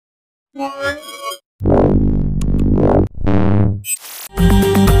Nicole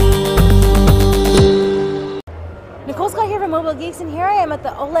Scott here from Mobile Geeks, and here I am at the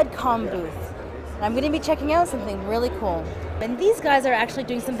OLEDCOMM booth. And I'm going to be checking out something really cool. And these guys are actually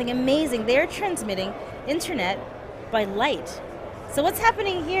doing something amazing. They are transmitting internet by light. So what's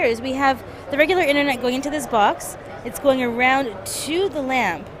happening here is we have the regular internet going into this box. It's going around to the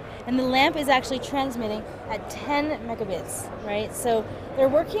lamp, and the lamp is actually transmitting at 10 megabits, right? So they're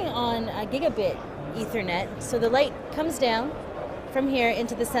working on a gigabit Ethernet. So the light comes down from here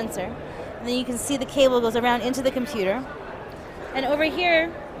into the sensor, and then you can see the cable goes around into the computer. And over here,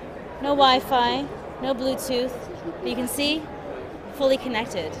 no Wi-Fi, no Bluetooth, but you can see fully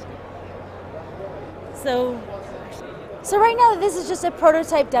connected. So right now this is just a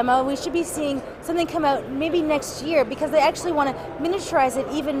prototype demo. We should be seeing something come out maybe next year, because they actually want to miniaturize it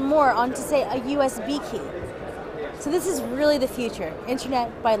even more onto, say, a USB key. So this is really the future,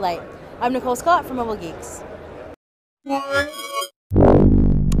 internet by light. I'm Nicole Scott from Mobile Geeks.